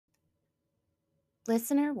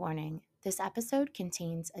Listener warning, this episode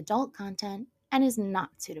contains adult content and is not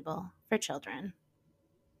suitable for children.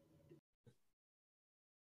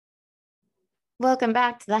 Welcome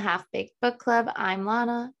back to the Half-Baked Book Club. I'm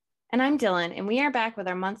Lana. And I'm Dylan, and we are back with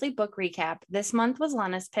our monthly book recap. This month was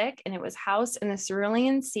Lana's pick, and it was House in the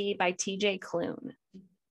Cerulean Sea by TJ Klune.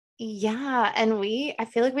 Yeah, and I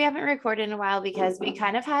feel like we haven't recorded in a while because we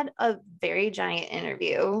kind of had a very giant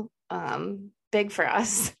interview, big for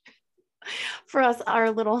us. For us,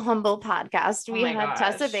 our little humble podcast. We had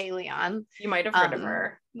Tessa Bailey on. You might have heard of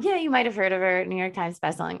her. Yeah, you might have heard of her. New York Times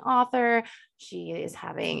bestselling author. She is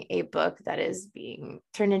having a book that is being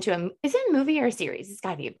turned into is it a movie or a series? It's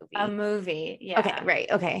gotta be a movie. A movie, yeah. Okay,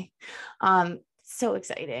 right. Okay. So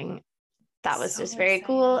exciting. That was just very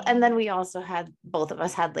cool. And then we also had, both of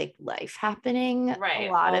us had like life happening. Right.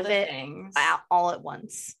 A lot of it all at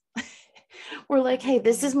once. We're like, hey,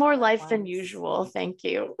 this is more life than usual. Thank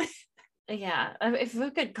you. Yeah, if we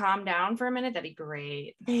could calm down for a minute, that'd be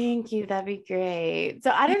great. Thank you. That'd be great. So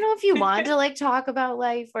I don't know if you want to like talk about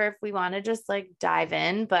life or if we want to just like dive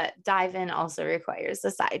in, but dive in also requires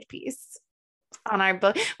a side piece on our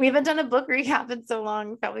book. We haven't done a book recap in so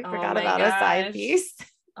long. Probably forgot about a side piece.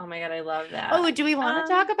 Oh my God, I love that. Oh, do we want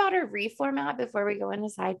to talk about our reformat before we go into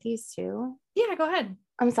side piece too? Yeah, go ahead.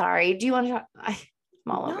 I'm sorry. Do you want to talk?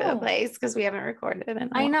 I'm all over the place because we haven't recorded it.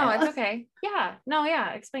 I know, it's okay. Yeah. No,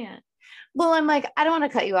 yeah, explain it. Well, I'm like, I don't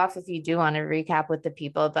want to cut you off if you do want to recap with the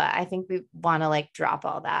people, but I think we want to like drop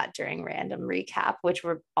all that during random recap, which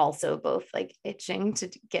we're also both like itching to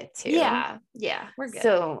get to. Yeah, we're good.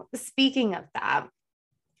 So speaking of that,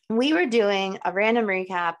 we were doing a random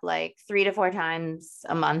recap like 3 to 4 times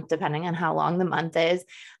a month, depending on how long the month is,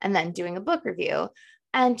 and then doing a book review.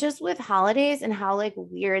 And just with holidays and how like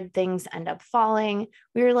weird things end up falling,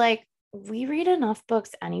 we were like, we read enough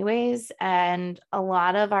books anyways. And a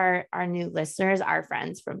lot of our new listeners are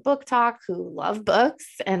friends from Book Talk who love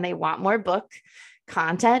books and they want more book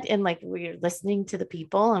content. And like, we're listening to the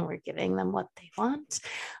people and we're giving them what they want.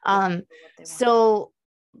 So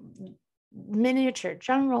miniature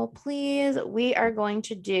drum roll, please. We are going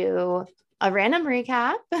to do a random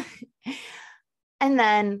recap and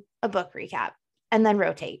then a book recap and then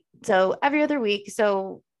rotate. So every other week.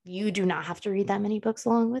 So you do not have to read that many books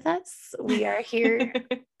along with us. We are here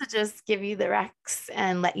to just give you the recs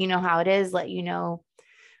and let you know how it is, let you know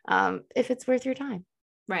if it's worth your time.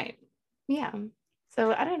 Right. Yeah.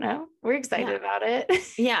 So I don't know. We're excited about it.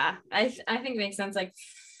 Yeah. I think it makes sense. Like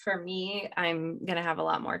for me, I'm going to have a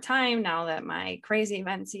lot more time now that my crazy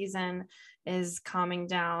event season is calming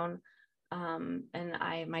down. And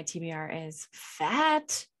my TBR is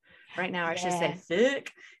fat. Right now, I should say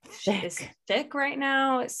thick. It's thick right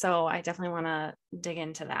now. So I definitely want to dig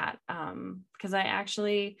into that. Because I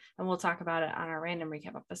actually, and we'll talk about it on our random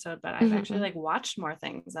recap episode, but I've actually like watched more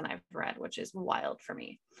things than I've read, which is wild for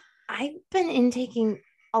me. I've been intaking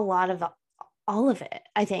a lot of all of it,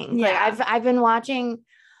 I think. Yeah. Like I've been watching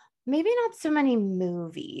maybe not so many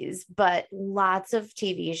movies, but lots of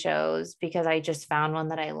TV shows because I just found one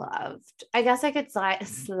that I loved. I guess I could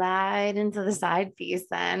slide into the side piece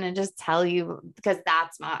then and just tell you, because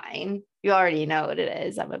that's mine. You already know what it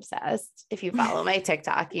is. I'm obsessed. If you follow my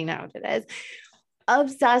TikTok, you know what it is.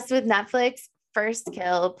 Obsessed with Netflix. First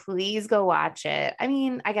Kill. Please go watch it. I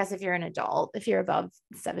mean, I guess if you're an adult, if you're above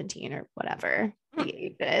 17 or whatever the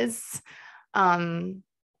age is.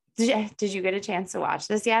 Did you get a chance to watch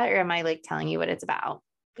this yet? Or am I like telling you what it's about?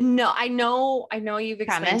 No, I know you've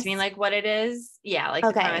explained to me like what it is. Yeah. Like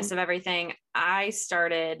the premise of everything. I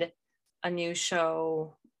started a new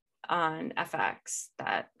show on FX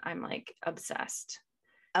that I'm like obsessed.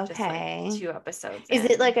 Okay. Just, like, 2 episodes. Is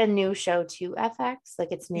it like a new show to FX?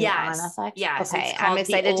 Like it's new on FX? Yes. Okay. I'm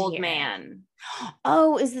excited The Old Man.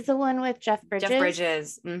 Oh, is it the one with Jeff Bridges? Jeff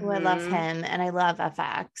Bridges. Mm-hmm. Oh, I love him and I love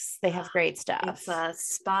FX. They have great stuff. It's a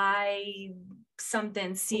spy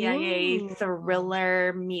something CIA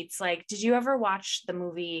thriller meets like, did you ever watch the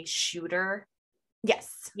movie Shooter?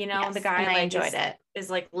 Yes. You know, the guy I enjoyed it.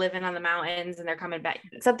 Is like living on the mountains and they're coming back.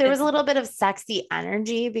 Except there was a little bit of sexy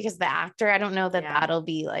energy because the actor, I don't know that that'll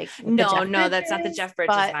be like. No, that's not the Jeff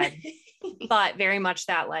Bridges vibe. But very much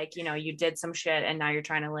that like, you know, you did some shit and now you're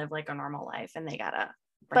trying to live like a normal life and they gotta.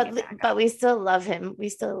 But we still love him. We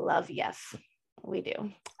still love Yef. We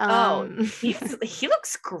do. He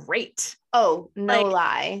looks great. Oh, no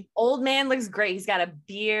lie. Old man looks great. He's got a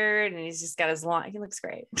beard and he's just got his long. He looks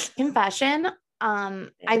great. Confession.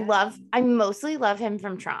 I mostly love him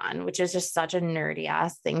from Tron, which is just such a nerdy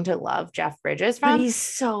ass thing to love Jeff Bridges from. But he's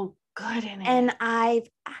so good in it. And I've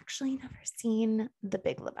actually never seen The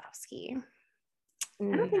Big Lebowski.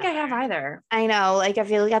 I don't think I have either. I know. Like, I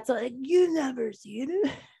feel like that's like, you never seen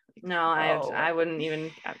it. No, I wouldn't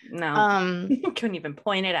even, no, couldn't even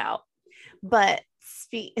point it out. But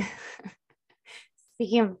speaking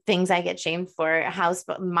of things I get shamed for,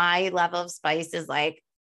 my level of spice is like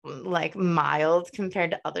mild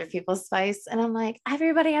compared to other people's spice. And I'm like,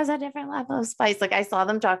 everybody has a different level of spice. Like, I saw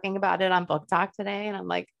them talking about it on Book Talk today, and I'm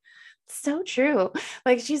like, so true.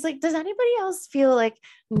 Like, she's like, does anybody else feel like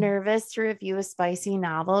nervous to review a spicy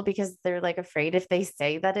novel because they're like afraid if they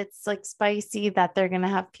say that it's like spicy that they're gonna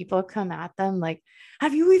have people come at them like,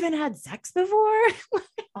 have you even had sex before?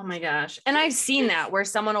 Oh my gosh. And I've seen that where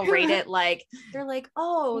someone will rate it like, they're like,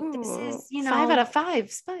 oh, this is, 5 out of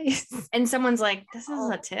 5 spice. And someone's like, this is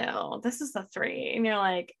a 2, this is a 3. And you're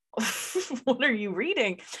like, what are you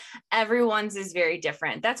reading? Everyone's is very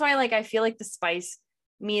different. That's why, like, I feel like the spice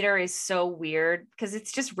meter is so weird because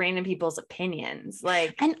it's just random people's opinions.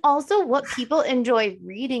 Like, and also what people enjoy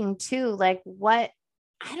reading too. Like, what,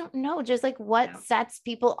 I don't know, just like what sets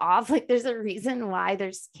people off. Like, there's a reason why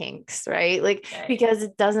there's kinks, right? Like, because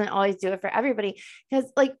it doesn't always do it for everybody.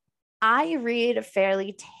 Because like, I read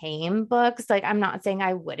fairly tame books. Like, I'm not saying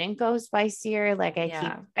I wouldn't go spicier. Like,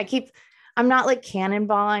 I'm not like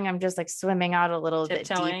cannonballing. I'm just like swimming out a little bit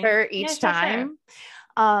deeper each time.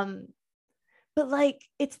 Sure. But like,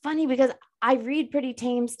 it's funny because I read pretty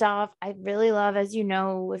tame stuff. I really love, as you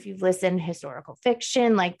know, if you've listened, historical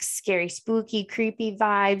fiction, like scary, spooky, creepy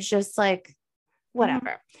vibes, just like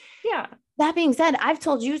whatever. Yeah. That being said, I've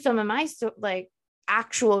told you some of my like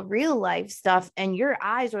actual real life stuff, and your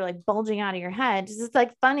eyes were like bulging out of your head. It's just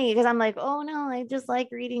like funny because I'm like, oh no, I just like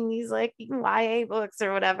reading these like YA books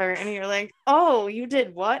or whatever. And you're like, oh, you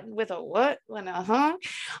did what with a what? When and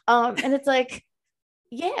it's like,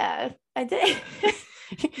 yeah, I did.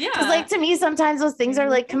 Yeah. Because like, to me, sometimes those things are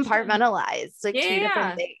like compartmentalized, like two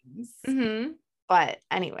different things. Mm-hmm. But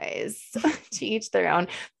anyways, to each their own.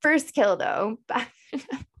 First Kill though.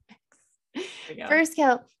 First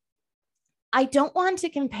Kill. I don't want to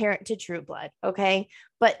compare it to True Blood, okay?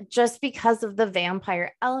 But just because of the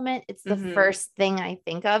vampire element, it's the first thing I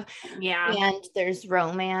think of. Yeah. And there's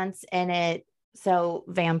romance in it. So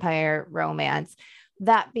vampire romance.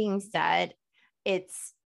 That being said,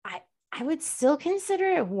 I would still consider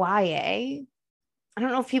it YA. I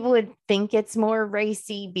don't know if people would think it's more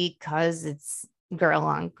racy because it's girl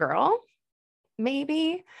on girl,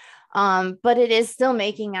 maybe. But it is still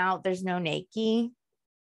making out. There's no naked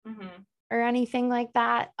or anything like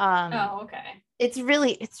that. Oh, okay. It's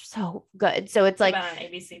so good. So it's like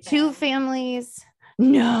ABC two families.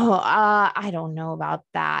 No, I don't know about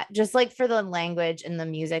that. Just like for the language and the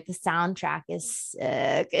music, the soundtrack is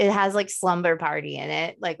sick. It has like Slumber Party in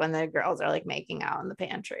it, like when the girls are like making out in the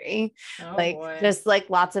pantry. Just like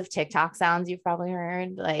lots of TikTok sounds you've probably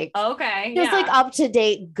heard. Like, okay, just like up to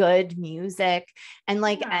date, good music. And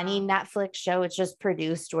like any Netflix show, it's just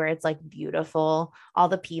produced where it's like beautiful. All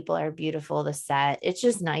the people are beautiful. The set, it's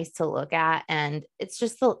just nice to look at, and it's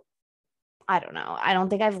just I don't know. I don't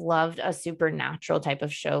think I've loved a supernatural type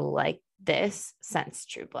of show like this since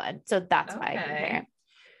True Blood. So that's why I compare it.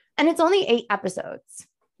 And it's only 8 episodes.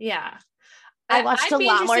 Yeah. I watched a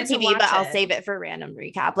lot more TV, but I'll save it for random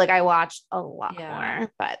recap. Like, I watched a lot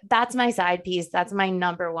more, but that's my side piece. That's my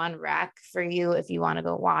number one rec for you if you want to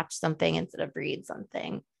go watch something instead of read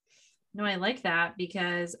something. No, I like that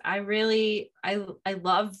because I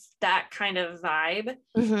love that kind of vibe.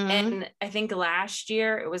 And I think last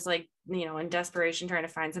year it was like, in desperation trying to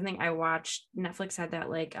find something. I watched, Netflix had that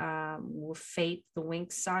like Fate, the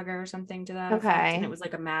Winx saga or something to that effect, and it was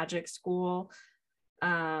like a magic school.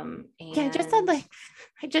 And I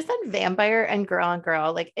just said vampire and girl on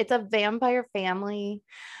girl. Like, it's a vampire family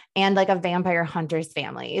and like a vampire hunter's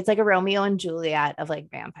family. It's like a Romeo and Juliet of like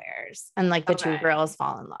vampires, and like the two girls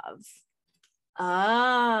fall in love.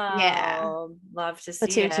 Oh yeah, love to see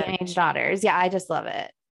the two teenage daughters. Yeah, I just love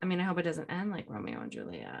it. I mean, I hope it doesn't end like Romeo and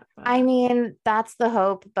Juliet. But... I mean, that's the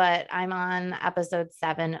hope, but I'm on episode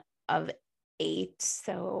 7 of 8,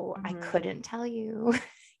 so I couldn't tell you.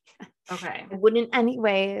 Okay. I wouldn't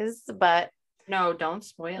anyways, but no, don't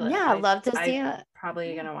spoil it. Yeah, I'd love to see it.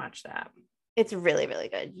 Probably gonna watch that. It's really, really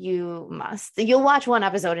good. You must. You'll watch one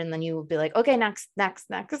episode and then you will be like, okay, next.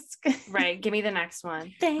 Right. Give me the next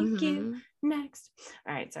one. Thank you. Next.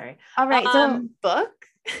 All right. Sorry. All right. So book.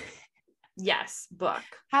 Yes, book.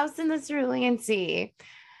 House in the Cerulean Sea.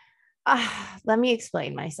 Let me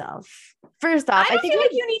explain myself. First off, I think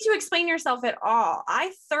like you need to explain yourself at all.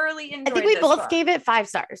 I thoroughly enjoyed it. I think we both gave it 5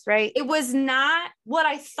 stars, right? It was not what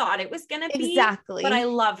I thought it was going to be. Exactly. But I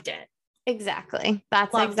loved it. Exactly.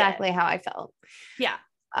 That's exactly how I felt. Yeah.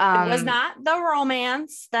 It was not the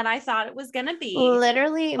romance that I thought it was going to be,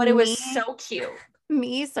 literally, but it was so cute.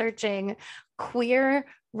 Me searching queer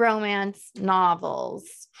romance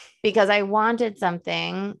novels because I wanted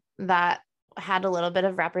something that had a little bit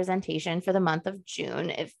of representation for the month of June.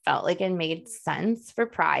 It felt like it made sense for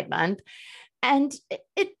Pride Month. And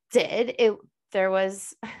it did. There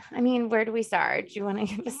was, I mean, where do we start? Do you want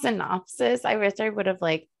to give a synopsis? I wish I would have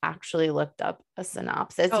like actually looked up a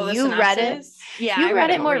synopsis. Oh, you synopsis? read it? Yeah, you I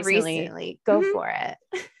read it more recently. Go for it.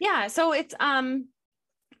 Yeah. So it's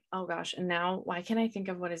oh gosh, and now why can't I think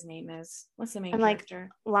of what his name is? What's the main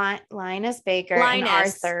character? Linus Baker and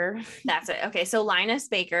Arthur. That's it. Okay, so Linus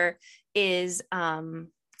Baker is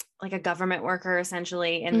like a government worker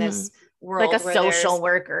essentially in this world, like a social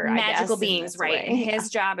worker, magical I guess, beings, right? And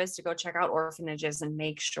his job is to go check out orphanages and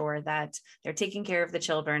make sure that they're taking care of the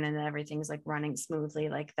children and that everything's like running smoothly.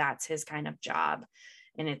 Like that's his kind of job,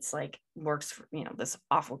 and it's like works for this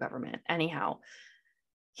awful government. Anyhow,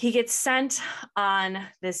 he gets sent on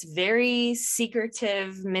this very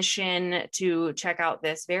secretive mission to check out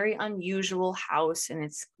this very unusual house, and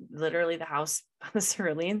it's literally the house on the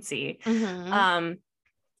Cerulean Sea.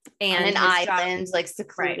 And an island, like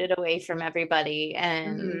secluded away from everybody.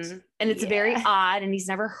 And it's very odd, and he's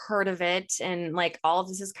never heard of it. And like all of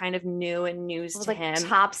this is kind of new and news to him.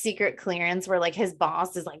 Top secret clearance where like his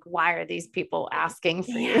boss is like, why are these people asking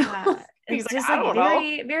for you? He's just like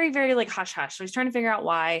very, very, very like hush hush. So he's trying to figure out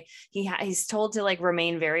why he's told to like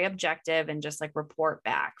remain very objective and just like report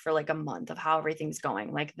back for like a month of how everything's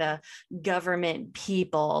going. Like the government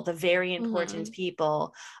people, the very important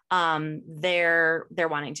people, they're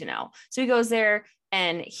wanting to know. So he goes there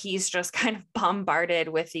and he's just kind of bombarded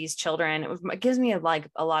with these children. It gives me like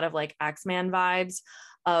a lot of like X-Men vibes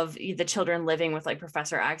of the children living with like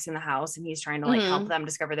Professor X in the house, and he's trying to like help them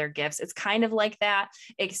discover their gifts. It's kind of like that,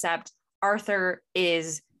 except Arthur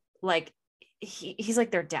is like, he's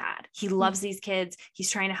like their dad. He loves these kids.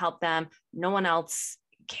 He's trying to help them. No one else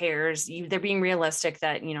cares. They're being realistic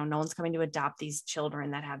that, no one's coming to adopt these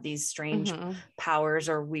children that have these strange powers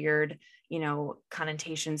or weird,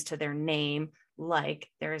 connotations to their name. Like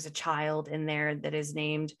there is a child in there that is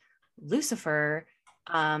named Lucifer,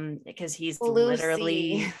 because he's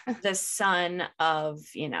literally the son of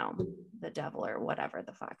the devil or whatever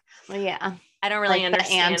the fuck. Yeah, I don't really like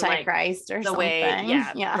understand the Antichrist or the something.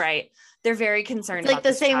 way right, they're very concerned it's like about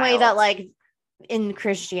the same child. way that like in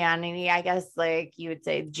Christianity, I guess like you would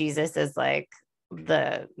say Jesus is like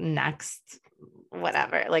the next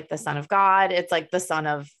whatever, like the son of God. It's like the son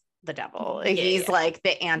of the devil. He's like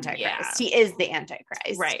the Antichrist. He is the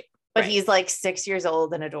Antichrist, right? But he's like 6 years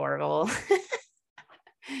old and adorable.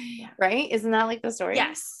 Right? Isn't that like the story?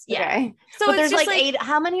 Yes. Yeah. Okay. So but there's like 8.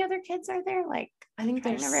 How many other kids are there? Like I think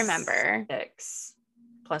there's remember 6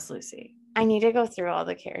 plus Lucy. I need to go through all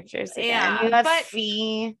the characters again. Yeah, you have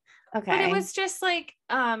Fee. Okay. But it was just like,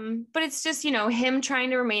 but it's just, him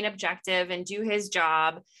trying to remain objective and do his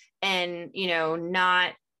job and,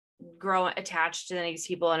 not grow attached to these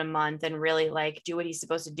people in a month and really like do what he's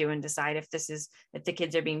supposed to do and decide if the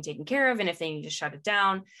kids are being taken care of and if they need to shut it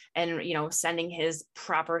down, and sending his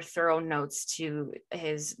proper thorough notes to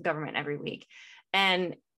his government every week.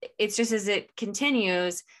 And it's just as it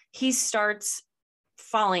continues, he starts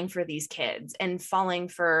falling for these kids and falling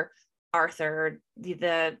for Arthur,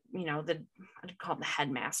 the I'd call him the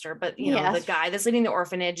headmaster, but the guy that's leading the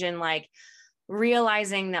orphanage, and like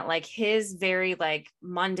realizing that like his very like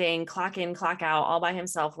mundane clock in clock out all by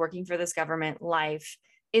himself working for this government life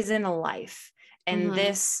isn't a life, and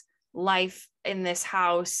this life in this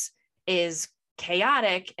house is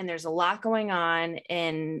chaotic, and there's a lot going on,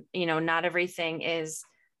 and not everything is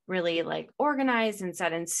really like organized and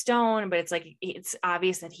set in stone, but it's like it's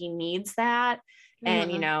obvious that he needs that.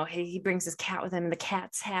 And he brings his cat with him, and the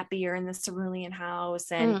cat's happier in the Cerulean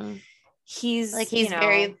house, and he's like he's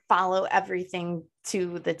very follow everything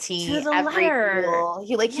to the T, to the letter. Rule.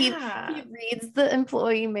 He reads the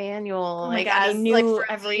employee manual. Oh my God, he knew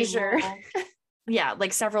every rule.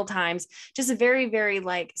 Like several times. Just a very, very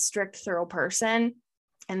like strict, thorough person.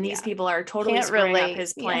 And these people are totally screwing up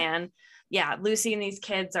his plan. Lucy and these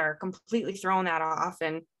kids are completely throwing that off,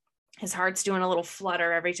 and his heart's doing a little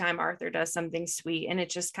flutter every time Arthur does something sweet, and it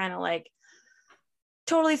just kind of like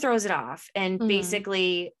totally throws it off. And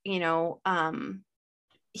basically,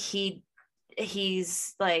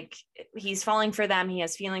 he's falling for them. He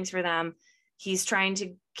has feelings for them. He's trying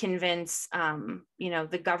to convince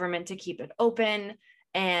the government to keep it open,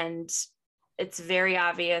 and it's very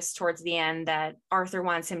obvious towards the end that Arthur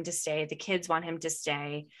wants him to stay, the kids want him to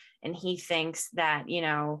stay, and he thinks that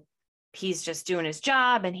he's just doing his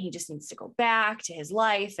job and he just needs to go back to his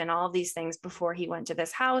life and all of these things before he went to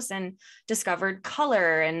this house and discovered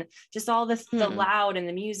color and just all the loud and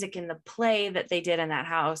the music and the play that they did in that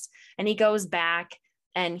house. And he goes back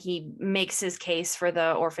and he makes his case for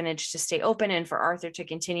the orphanage to stay open and for Arthur to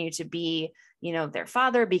continue to be, you know, their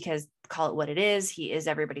father, because call it what it is, he is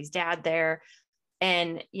everybody's dad there.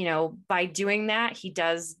 And, you know, by doing that, he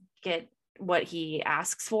does get what he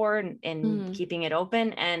asks for in keeping it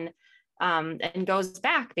open, and goes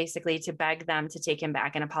back basically to beg them to take him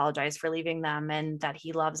back and apologize for leaving them and that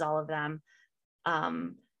he loves all of them.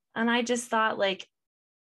 And I just thought, like,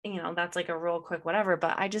 you know, that's like a real quick whatever,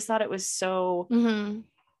 but I just thought it was so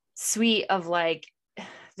sweet of like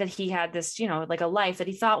that he had this, you know, like a life that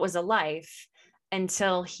he thought was a life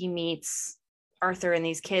until he meets Arthur and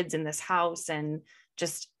these kids in this house and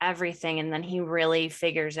just everything. And then he really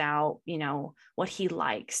figures out, you know, what he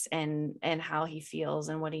likes and how he feels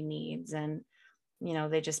and what he needs. And, you know,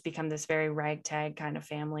 they just become this very ragtag kind of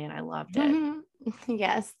family. And I loved it.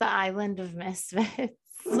 Yes. The island of misfits.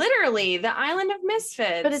 Literally the island of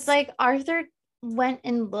misfits. But it's like Arthur went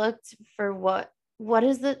and looked for what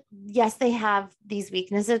is the, yes, they have these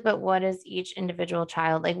weaknesses, but what is each individual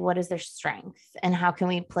child, like, what is their strength and how can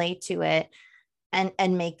we play to it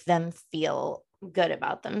and make them feel good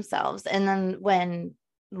about themselves? And then when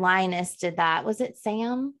Linus did that, was it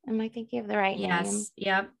Sam? Am I thinking of the right name?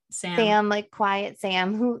 Yep. Sam, like quiet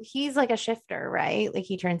Sam, who he's like a shifter, right? Like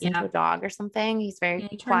he turns into a dog or something. He's very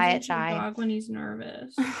quiet, shy. A dog when he's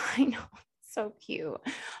nervous. I know. So cute.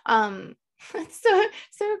 It's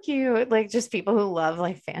so cute. Like just people who love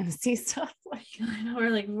like fantasy stuff. Like I know, we're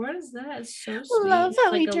like, what is that? It's so sweet. Love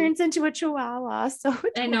how he turns into a chihuahua. So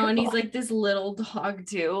adorable. I know, and he's like this little dog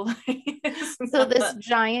too. So this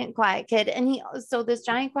giant quiet kid, and this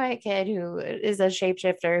giant quiet kid who is a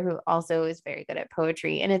shapeshifter who also is very good at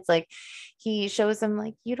poetry. And it's like he shows him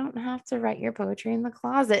like, you don't have to write your poetry in the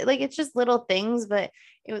closet. Like it's just little things, but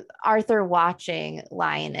it was Arthur watching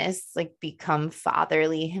Linus like become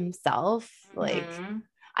fatherly himself. Like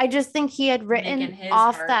I just think he had written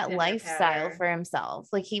off that lifestyle for himself.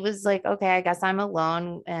 Like he was like, okay, I guess I'm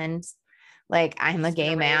alone and like I'm a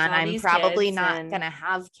gay man. I'm probably not gonna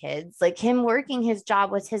have kids. Like him working his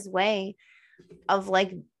job was his way of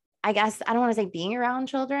like, I guess I don't want to say being around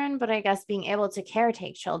children, but I guess being able to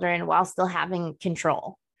caretake children while still having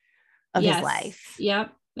control of his life.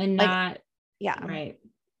 Yep. And like, not right.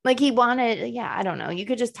 Like he wanted, I don't know. You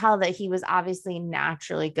could just tell that he was obviously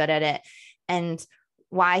naturally good at it. And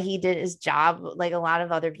why he did his job, like a lot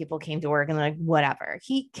of other people came to work and like, whatever.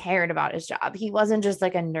 He cared about his job. He wasn't just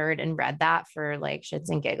like a nerd and read that for like shits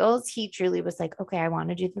and giggles. He truly was like, okay, I want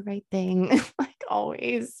to do the right thing. Like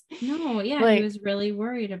always. No, yeah. Like, he was really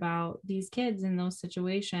worried about these kids in those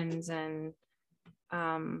situations. And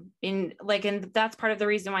and that's part of the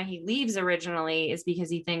reason why he leaves originally, is because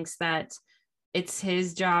he thinks that it's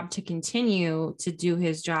his job to continue to do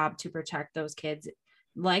his job to protect those kids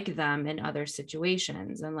like them in other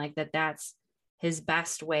situations, and like that's his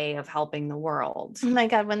best way of helping the world. Oh my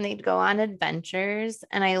God, when they'd go on adventures,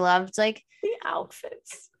 and I loved like the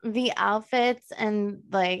outfits and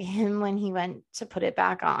like him when he went to put it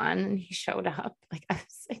back on and he showed up, like I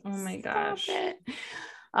was like, oh my gosh.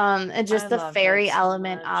 And just the fairy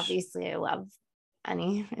element, obviously I love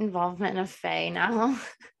any involvement of fae now.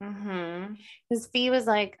 Because Fee was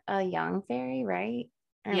like a young fairy, right?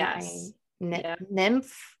 Yes.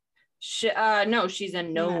 Nymph? No, she's a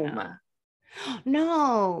gnome.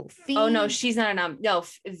 No, Fee. Oh no, she's not a gnome. No,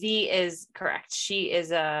 V is correct. She's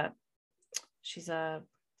some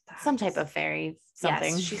type of fairy.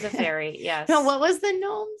 Something. Yes, she's a fairy. Yes. No, what was the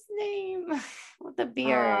gnome's name? With the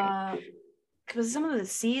beard. Was some of the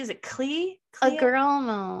C? Is it Clea? A girl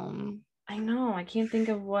gnome. I know. I can't think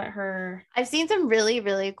of what her. I've seen some really,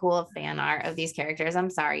 really cool fan art of these characters. I'm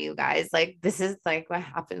sorry, you guys. Like, this is like what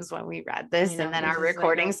happens when we read this, and then our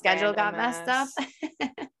recording schedule got messed up.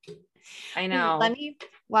 I know.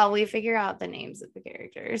 While we figure out the names of the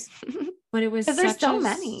characters. But it was because there's so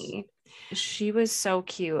many. She was so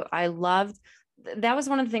cute. I loved. That was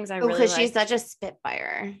one of the things I really liked. Because she's such a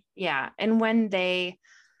spitfire. Yeah, and when they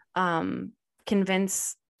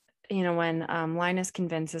convince. When Linus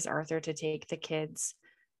convinces Arthur to take the kids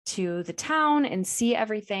to the town and see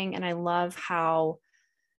everything. And I love how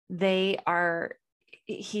Linus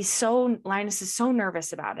is so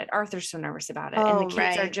nervous about it. Arthur's so nervous about it. And the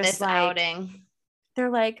kids are just this like, outing. They're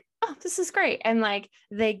like, oh, this is great. And like,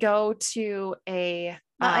 they go to a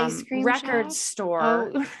ice cream record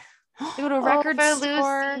store. They go to a record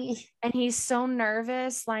store and he's so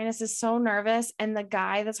nervous. Linus is so nervous. And the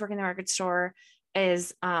guy that's working the record store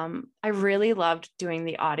is I really loved doing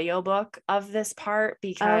the audiobook of this part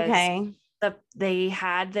because they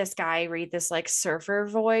had this guy read this like surfer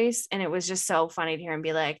voice, and it was just so funny to hear him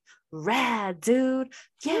be like, rad dude,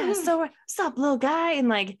 yeah, so what's up little guy, and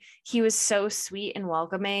like he was so sweet and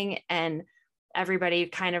welcoming, and everybody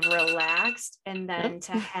kind of relaxed. And then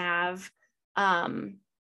to have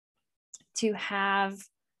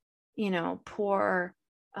poor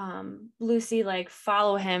Lucy like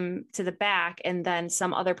follow him to the back, and then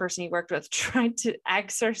some other person he worked with tried to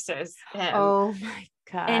exorcise him. Oh my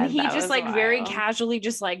God. And he just like wild. Very casually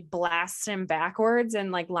just like blasts him backwards,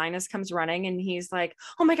 and like Linus comes running and he's like,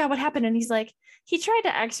 oh my God, what happened? And he's like, he tried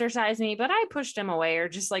to exorcise me, but I pushed him away, or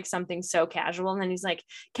just like something so casual. And then he's like,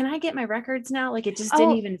 can I get my records now? Like it just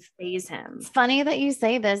didn't even faze him. It's funny that you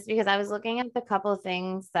say this, because I was looking at the couple of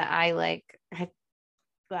things that I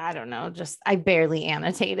don't know, just I barely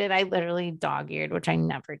annotated. I literally dog-eared, which I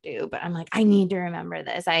never do, but I'm like, I need to remember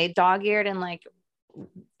this. I dog-eared and like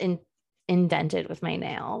indented with my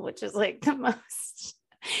nail, which is like the most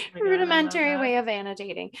rudimentary way of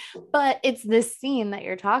annotating. But it's this scene that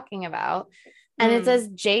you're talking about. And it says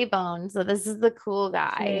J-Bone. So this is the cool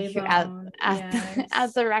guy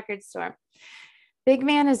at the record store. Big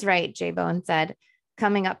man is right, J-Bone said,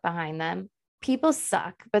 coming up behind them. People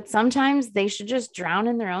suck, but sometimes they should just drown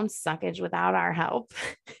in their own suckage without our help.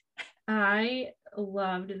 I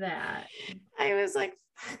loved that. I was like,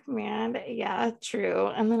 man, yeah, true.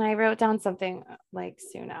 And then I wrote down something like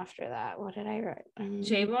soon after that. What did I write?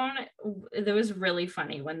 J-Bone, it was really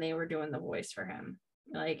funny when they were doing the voice for him.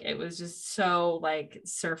 Like it was just so like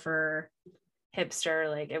surfer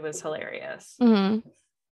hipster, like it was hilarious. Mm-hmm.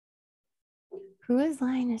 Who is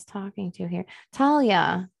Linus talking to here?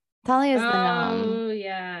 Talia. Talia's the gnome. Oh,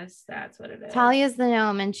 yes, that's what it is. Talia's the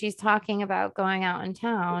gnome, and she's talking about going out in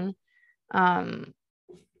town. And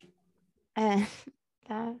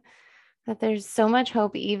that there's so much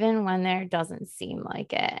hope even when there doesn't seem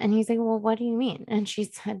like it. And he's like, well, what do you mean? And she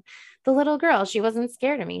said, the little girl, she wasn't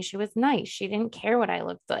scared of me. She was nice. She didn't care what I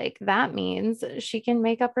looked like. That means she can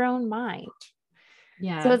make up her own mind.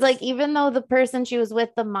 Yeah. So it's like, even though the person she was with,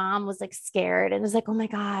 the mom, was like scared and was like, oh my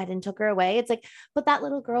God, and took her away. It's like, but that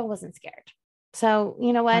little girl wasn't scared. So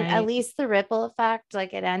you know what? Right. At least the ripple effect,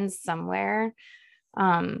 like it ends somewhere.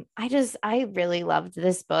 I really loved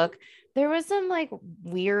this book. There was some like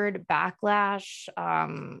weird backlash,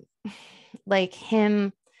 like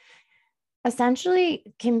him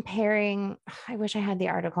essentially comparing, I wish I had the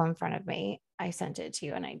article in front of me. I sent it to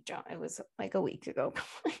you and I don't, it was like a week ago.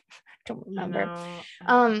 I don't remember. I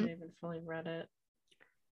haven't even fully read it.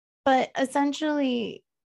 But essentially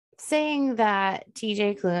saying that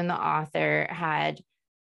TJ Klune, the author, had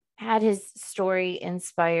his story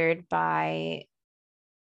inspired by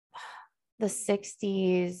the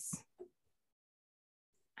 60s.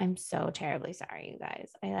 I'm so terribly sorry, you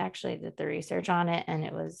guys. I actually did the research on it and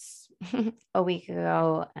it was a week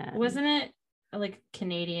ago. Wasn't it like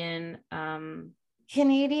Canadian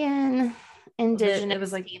indigenous it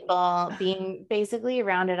was like people being basically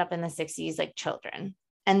rounded up in the 60s, like children,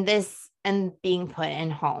 and being put in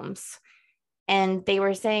homes. And they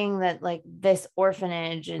were saying that like this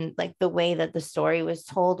orphanage and like the way that the story was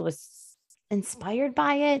told was inspired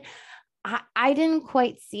by it. I didn't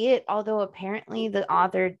quite see it, although apparently the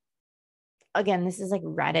author, again, this is like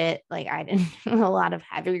Reddit, like I didn't do a lot of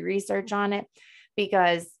heavy research on it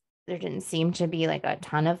because there didn't seem to be like a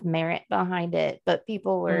ton of merit behind it, but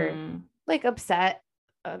people were like upset,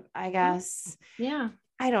 I guess. Yeah.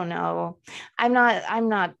 I don't know. I'm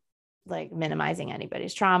not like minimizing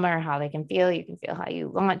anybody's trauma or how they can feel. You can feel how you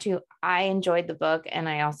want to. I enjoyed the book, and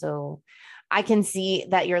I can see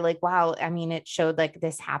that you're like, wow, I mean, it showed like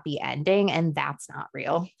this happy ending, and that's not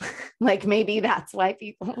real. Like maybe that's why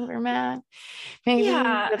people were mad. Maybe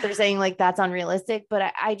that they're saying like that's unrealistic,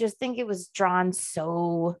 but I just think it was drawn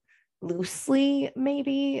so loosely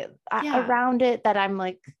maybe around it that I'm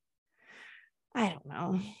like, I don't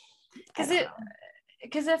know.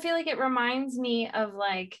 Because I feel like it reminds me of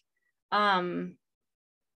like all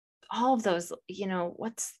of those,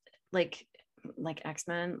 what's like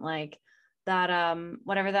X-Men, like that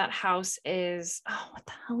whatever that house is. Oh, what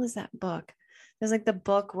the hell is that book? There's like the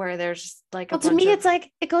book where there's like to me it's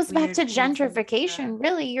like it goes back to gentrification.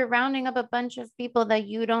 Really, you're rounding up a bunch of people that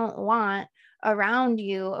you don't want around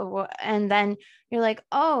you, and then you're like,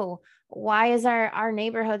 oh, why is our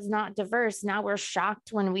neighborhoods not diverse? Now we're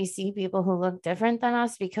shocked when we see people who look different than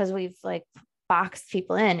us because we've like boxed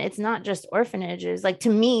people in. It's not just orphanages. Like to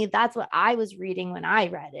me, that's what I was reading when I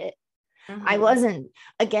read it. I wasn't,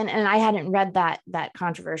 again, and I hadn't read that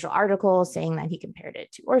controversial article saying that he compared it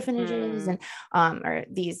to orphanages and or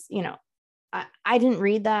these, I didn't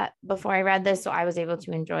read that before I read this, so I was able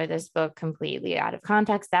to enjoy this book completely out of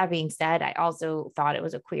context. That being said, I also thought it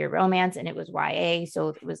was a queer romance and it was YA, so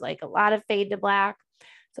it was like a lot of fade to black.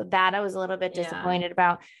 So that I was a little bit disappointed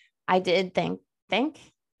about. I did think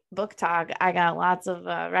Book Talk, I got lots of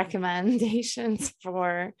recommendations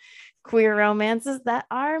for queer romances that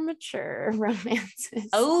are mature romances.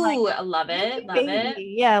 Oh, like, I love it. Love baby. it.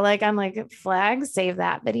 Yeah, like I'm like, flag, save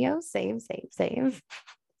that video, save.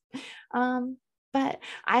 But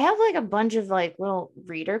I have like a bunch of like little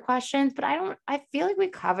reader questions, but I feel like we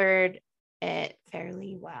covered it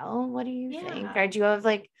fairly well. What do you think? Or do you have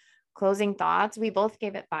like closing thoughts? We both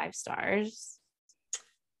gave it 5 stars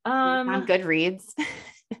on Goodreads.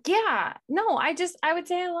 Yeah, no, I would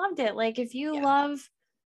say I loved it. Like if you love,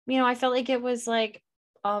 I felt like it was like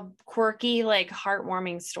a quirky, like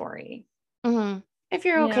heartwarming story. Mm-hmm. If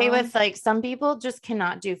you're okay with like, some people just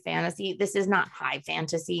cannot do fantasy. This is not high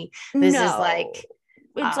fantasy. This is like,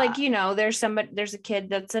 it's like, there's a kid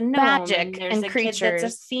that's a gnome, magic and there's a creatures. kid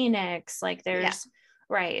that's a phoenix. Like there's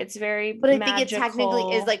right. It's very, but I think it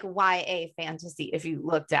technically is like YA fantasy if you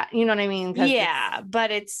looked at, you know what I mean? Yeah,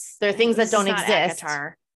 but there are things that don't exist.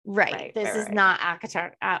 Right. This is not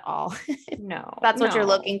ACOTAR at all. No, that's what you're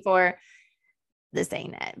looking for. This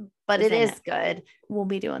ain't it, but it is good. We'll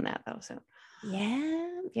be doing that though soon.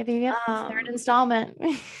 Yeah. Third installment.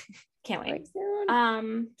 Can't wait.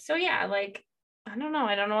 So yeah, like I don't know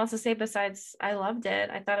what else to say besides I loved it.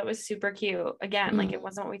 I thought it was super cute. Again, like it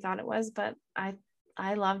wasn't what we thought it was, but I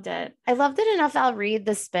loved it. I loved it enough. I'll read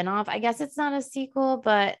the spinoff. I guess it's not a sequel,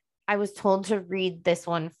 but I was told to read this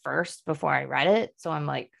one first before I read it. So I'm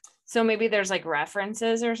like, so maybe there's like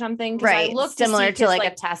references or something. Right. I looked similar to like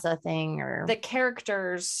a Tessa thing, or the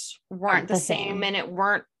characters weren't the same. And it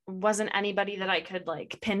wasn't anybody that I could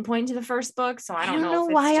like pinpoint to the first book. So I don't know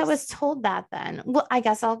why I was told that then. Well, I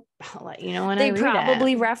guess I'll let you know when they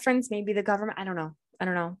probably reference maybe the government. I don't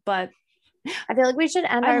know. But I feel like we should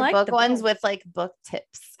end our book ones with like book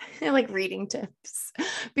tips, like reading tips,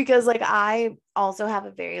 because like I also have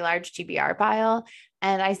a very large TBR pile,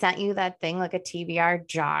 and I sent you that thing, like a TBR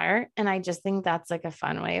jar. And I just think that's like a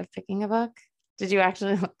fun way of picking a book. Did you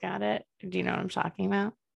actually look at it? Do you know what I'm talking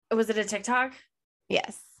about? Was it a TikTok?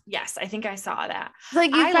 Yes, I think I saw that.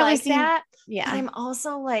 Like you've probably seen that. Yeah. I'm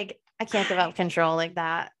also like, I can't give up control like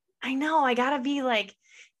that. I know, I gotta be like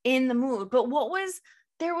in the mood. But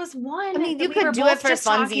there was one. I mean, you could do it for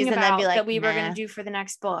funsies and then be like, that we were gonna do for the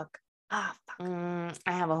next book. Fuck. I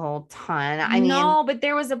have a whole ton.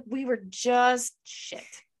 But we were just shit.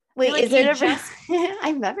 Wait, is it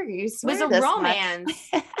I've never used. It was a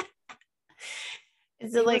romance.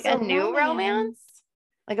 Is it like a new romance?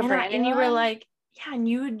 Like a brand new and you were like, yeah, and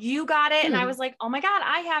you got it. And I was like, oh my God,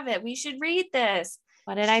 I have it. We should read this.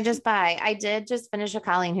 What did I just buy? I did just finish a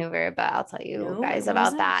Colleen Hoover, but I'll tell you guys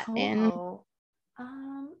about that in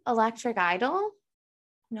Electric Idol.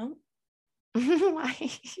 No. Why?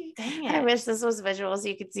 Dang it. I wish this was visual so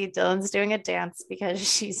you could see Dylan's doing a dance, because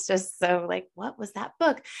she's just so like, what was that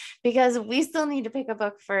book? Because we still need to pick a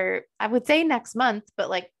book for, I would say next month, but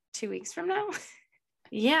like 2 weeks from now.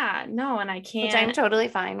 Yeah, no, and I can't. Which I'm totally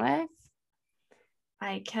fine with.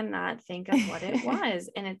 I cannot think of what it was,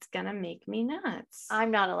 and it's gonna make me nuts. I'm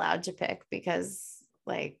not allowed to pick because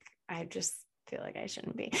like I just feel like I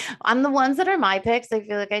shouldn't be. On the ones that are my picks, I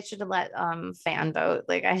feel like I should have let fan vote.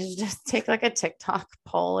 Like I should just take like a TikTok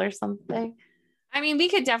poll or something. I mean, we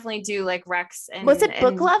could definitely do like Rex and was it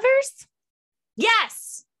Book Lovers?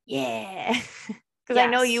 Yes. Yeah. Because I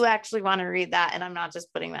know you actually want to read that, and I'm not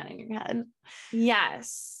just putting that in your head.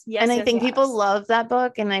 Yes. And I think people love that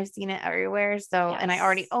book, and I've seen it everywhere. So, and I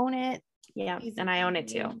already own it. Yeah. And I own it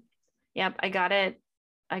too. Yep. I got it.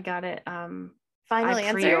 Final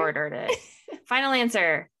answer. Pre-ordered it. Final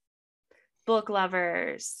answer. Book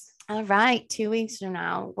Lovers. All right. 2 weeks from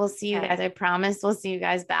now, we'll see you guys. I promise we'll see you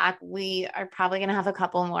guys back. We are probably going to have a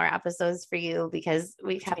couple more episodes for you because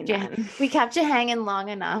we kept you hanging long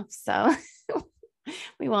enough. So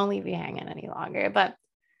we won't leave you hanging any longer, but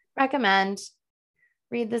recommend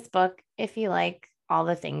read this book if you like all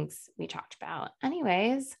the things we talked about.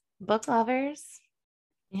 Anyways, Book Lovers.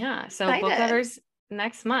 Yeah. So Book Lovers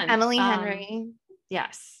next month. Emily Henry.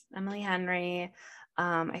 Yes. Emily Henry.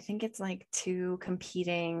 I think it's like 2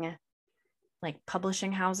 competing like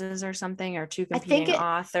publishing houses or something, or 2 competing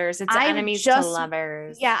authors. It's enemies to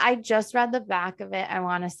lovers. Yeah. I just read the back of it. I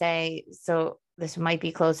want to say, so this might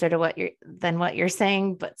be closer to what you're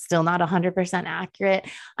saying, but still not 100% accurate.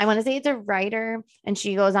 I want to say it's a writer and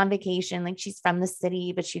she goes on vacation. Like she's from the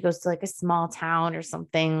city, but she goes to like a small town or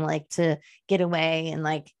something like to get away. And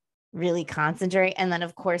like really concentrate. And then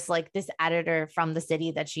of course, like this editor from the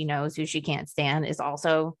city that she knows who she can't stand is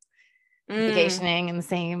also vacationing in the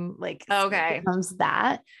same, like, okay, it becomes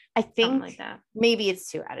that. I something think like that. maybe it's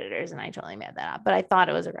two editors and I totally made that up, but I thought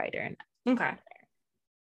it was a writer. And Okay.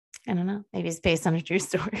 I don't know. Maybe it's based on a true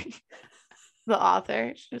story. The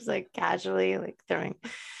author, she was like casually like throwing.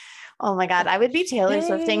 Oh my God, I would be Taylor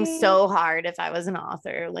Swifting so hard if I was an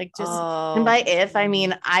author. Like just, and by if, I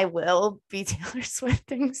mean, I will be Taylor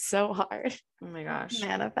Swifting so hard. Oh my gosh.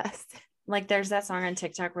 Manifest. Like there's that song on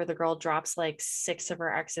TikTok where the girl drops like 6 of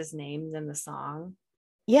her ex's names in the song.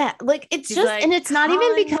 Yeah, like it's She's just, like, and it's not even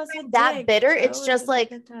Colin because was a I'm that dick, bitter. Joe It's was just a like,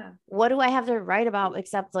 da-da-da. what do I have to write about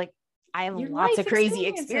except like I have Your lots life of crazy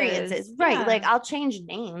experiences. Right. Yeah. Like I'll change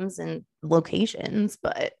names and locations,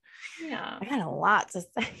 but Yeah. I got a lot to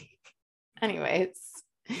say. Anyways.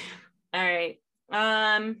 All right.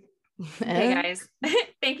 Okay, guys.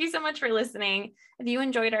 Thank you so much for listening. If you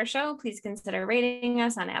enjoyed our show, please consider rating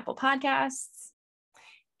us on Apple Podcasts.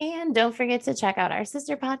 And don't forget to check out our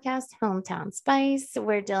sister podcast, Hometown Spice,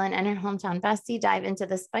 where Dylan and her hometown bestie dive into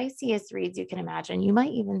the spiciest reads you can imagine. You might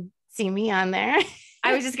even see me on there.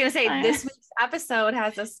 I was just going to say, this week's episode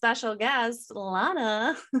has a special guest,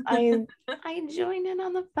 Lana. I joined in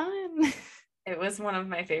on the fun. It was one of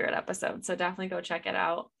my favorite episodes, so definitely go check it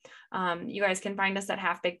out. You guys can find us at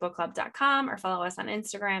halfbakedbookclub.com or follow us on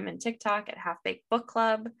Instagram and TikTok at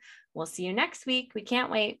halfbakedbookclub. We'll see you next week. We can't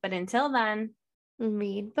wait. But until then,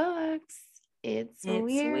 read books. It's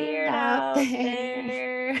weird weird out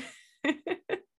there.